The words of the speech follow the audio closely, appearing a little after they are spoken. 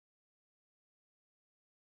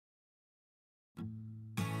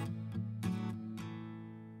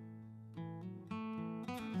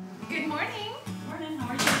Good morning. Morning,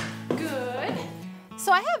 how are you? Good.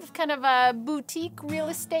 So I have kind of a boutique real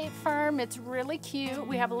estate firm. It's really cute.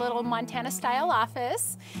 We have a little Montana-style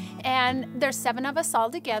office, and there's 7 of us all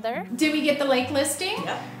together. Did we get the lake listing?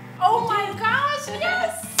 Yep. Oh my gosh,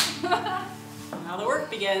 yes! Now the work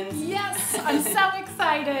begins. Yes, I'm so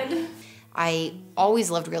excited. I always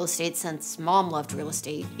loved real estate since Mom loved real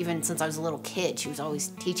estate. Even since I was a little kid, she was always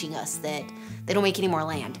teaching us that they don't make any more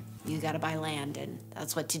land. You gotta buy land, and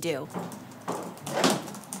that's what to do.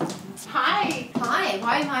 Hi. Hi,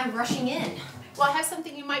 why am I rushing in? Well, I have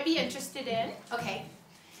something you might be interested in. Okay.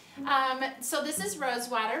 So this is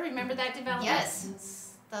Rosewater. Remember that development? Yes,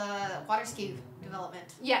 it's the water ski development.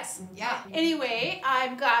 Yes. Yeah. Anyway,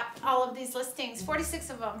 I've got all of these listings,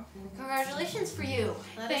 46 of them. Congratulations for you.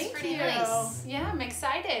 That is Thank pretty you. nice. Yeah, I'm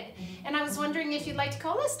excited. And I was wondering if you'd like to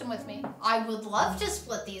co-list them with me. I would love to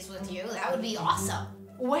split these with you. That would be awesome.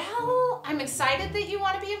 Well, I'm excited that you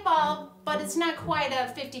want to be involved, but it's not quite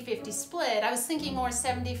a 50-50 split. I was thinking more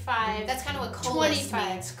 75. That's kind of what co-list 25.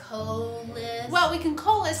 means. Co-list. Well, we can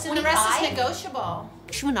co-list and the rest is 25? negotiable.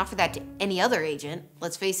 She wouldn't offer that to any other agent,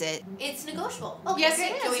 let's face it. It's negotiable. Oh, Yes, okay.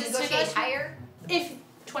 it is. Can we It's negotiate negotiable. higher? If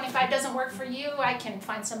 25 doesn't work for you, I can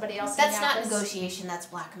find somebody else That's in the not office. negotiation, that's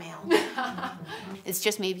blackmail. It's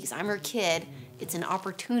just maybe because I'm her kid, it's an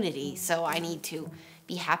opportunity, so I need to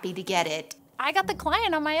be happy to get it. I got the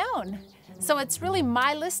client on my own. So it's really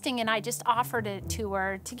my listing, and I just offered it to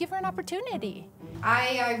her to give her an opportunity.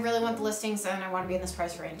 I really want the listings and I want to be in this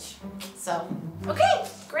price range. So, Okay,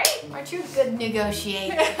 great. aren't you a good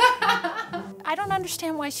negotiator? I don't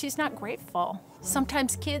understand why she's not grateful.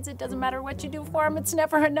 Sometimes kids, it doesn't matter what you do for them, it's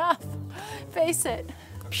never enough. Face it.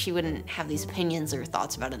 She wouldn't have these opinions or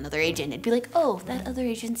thoughts about another agent. It'd be like, oh, that other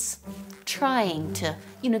agent's trying to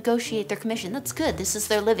negotiate their commission. That's good, this is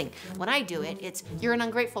their living. When I do it, it's, you're an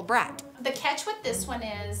ungrateful brat. The catch with this one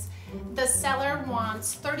is the seller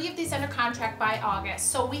wants 30 of these under contract by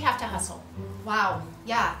August, so we have to hustle. Wow,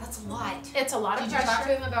 yeah, that's a lot. It's a lot of Did you talk to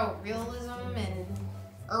pressure. him about realism and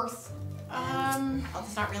earth? Oh,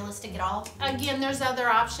 it's not realistic at all? Again, there's other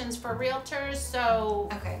options for realtors, so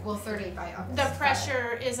Okay, well, 30 by August. the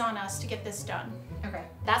pressure is on us to get this done. Okay.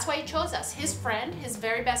 That's why he chose us. His friend, his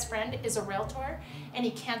very best friend, is a realtor, and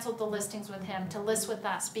he canceled the listings with him to list with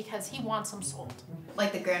us because he wants them sold.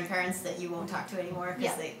 Like the grandparents that you won't talk to anymore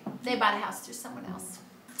because Yeah. They bought a house through someone else.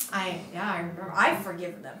 I remember. I've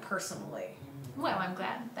forgiven them personally. Well, I'm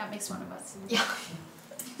glad. That makes one of us. Yeah.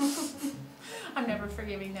 I'm never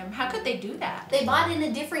forgiving them. How could they do that? They bought in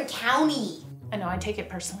a different county. I know, I take it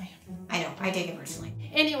personally. I know, I take it personally.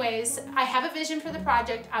 Anyways, I have a vision for the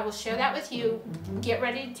project. I will share that with you. Get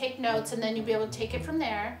ready to take notes, and then you'll be able to take it from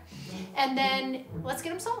there. And then let's get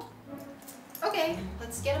them sold. Okay,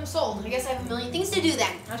 let's get them sold. I guess I have a million things to do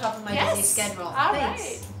then on top of my busy schedule. All Thanks.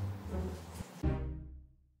 right.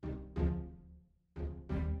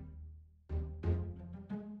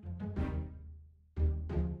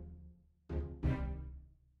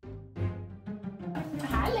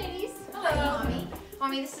 Hi, ladies. Hello, Mommy.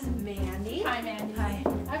 Mommy, this is Mandy. Hi, Mandy. Hi.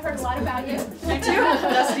 I've heard a lot about you. Me too,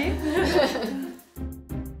 Dusty.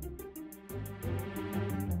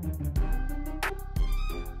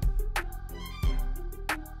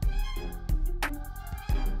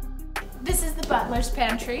 This is the butler's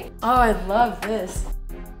pantry. Oh, I love this.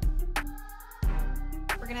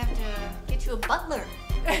 We're gonna have to get you a butler.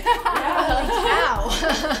 Yeah.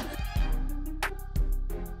 Wow.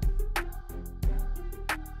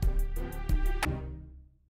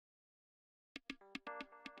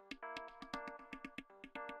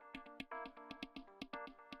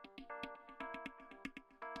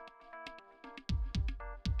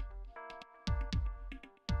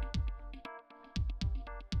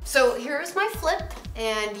 So here's my flip,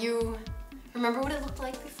 and you remember what it looked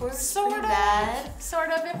like before? It was Sort pretty of. bad. Sort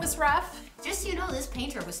of. It was rough. Just so you know, this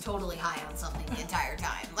painter was totally high on something the entire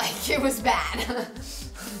time. Like, it was bad.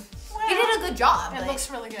 He did a good job. It but looks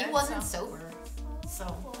really good, He wasn't so. sober.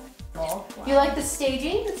 So. Wow. You like the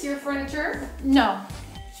staging? It's your furniture? No.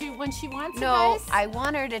 When she wants No, advice. I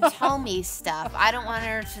want her to tell me stuff. I don't want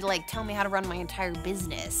her to like tell me how to run my entire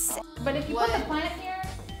business. But if you put the plant here.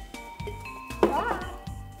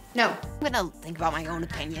 No, I'm gonna think about my own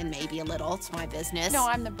opinion, maybe a little. It's my business. No,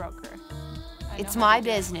 I'm the broker. I It's know how my to do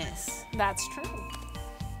it. business. That's true.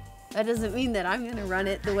 That doesn't mean that I'm gonna run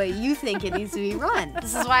it the way you think it needs to be run.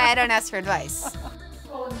 This is why I don't ask for advice.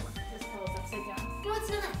 Oh, this pillow's upside down. No, it's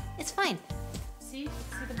not. It's fine. See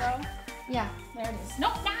the bow? Yeah. There it is.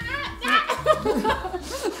 Nope.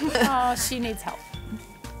 Oh, she needs help.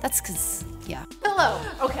 That's cause, yeah. Hello.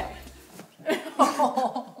 Okay.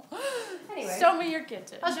 Anyway. Show me your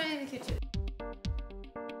kitchen. I'll show you the kitchen.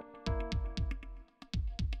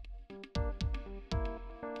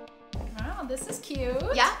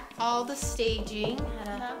 cute. Yeah, all the staging.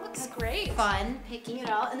 That looks great. Fun picking it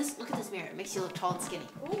all. And this, look at this mirror. It makes you look tall and skinny.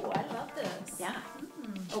 Ooh, I love this. Yeah.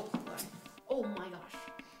 Oh, oh my gosh.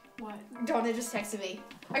 What? Donna just texted me.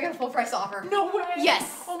 I got a full price offer. No way.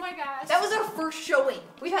 Yes. Oh my gosh. That was our first showing.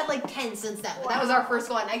 We've had like 10 since then, but that was our first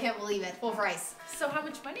one. I can't believe it. Full price. So how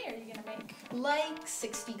much money are you gonna make? Like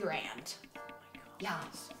 60 grand. Yeah.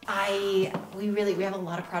 We have a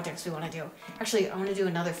lot of projects we want to do. Actually, I want to do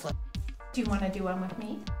another flip. Do you want to do one with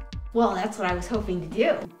me? Well, that's what I was hoping to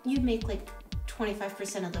do. You'd make like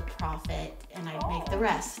 25% of the profit and I'd make the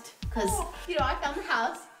rest. Cause, you know, I found the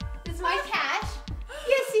house. This is my cash.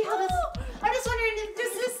 Yeah, see how this, I'm just wondering if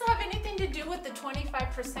Does this have anything to do with the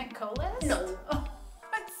 25% co-list? No. Oh,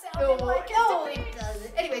 it sounded like it. No, to me. it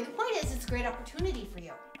doesn't. Anyway, the point is it's a great opportunity for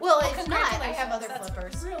you. Well, if not, I have other That's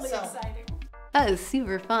flippers. really so. exciting. That was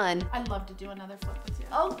super fun. I'd love to do another flip with you.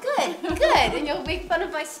 Oh, good, good. And you'll make fun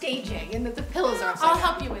of my staging and that the pillows are upside I'll down.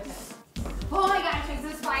 help you with it. Oh my gosh,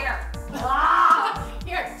 it's a spider.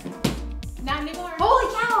 Here. Not anymore.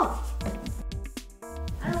 Holy cow!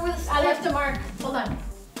 I don't know where the I spider left a mark. Hold on.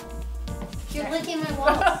 You're licking my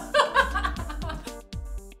walls.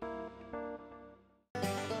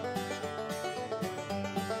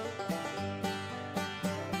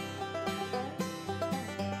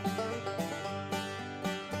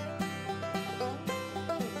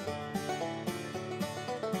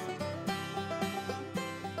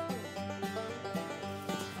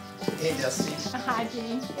 Hey, Dusty. Hi,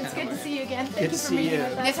 Jean. It's good to see you again. Thank Good you to for see meeting you.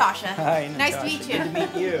 with us. Natasha. Hi, Nice Natasha. to meet you. Good to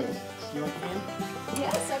meet you. You want to come in?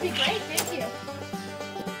 Yes, that'd be great. Thank you.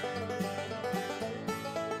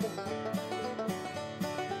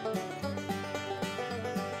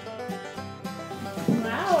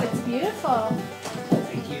 Wow, it's beautiful.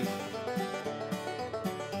 Thank you.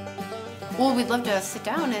 Well, we'd love to sit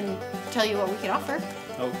down and tell you what we could offer.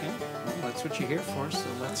 Okay. Well, that's what you're here for, so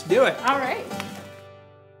let's do it. All right.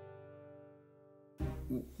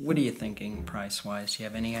 What are you thinking price-wise? Do you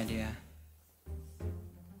have any idea?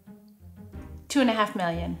 2.5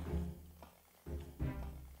 million.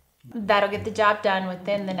 That'll get the job done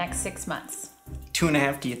within the next 6 months.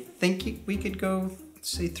 2.5. Do you think we could go,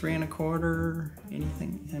 say, 3.25?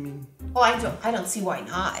 Anything? I mean, Oh, I don't see why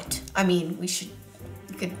not. I mean, we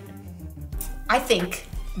could. I think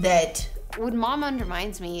that when Mom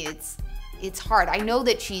undermines me, it's hard. I know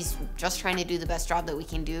that she's just trying to do the best job that we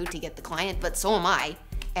can do to get the client, but so am I.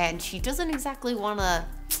 And she doesn't exactly want to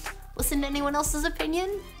listen to anyone else's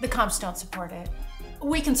opinion. The comps don't support it.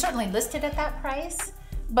 We can certainly list it at that price,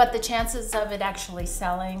 but the chances of it actually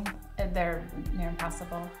selling, they're near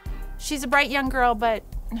impossible. She's a bright young girl, but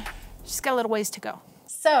she's got a little ways to go.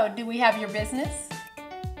 So, do we have your business?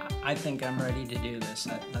 I think I'm ready to do this.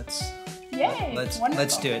 Yay, Let's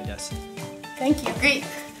wonderful. do it, Dusty. Thank you. Great.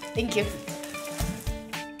 Thank you.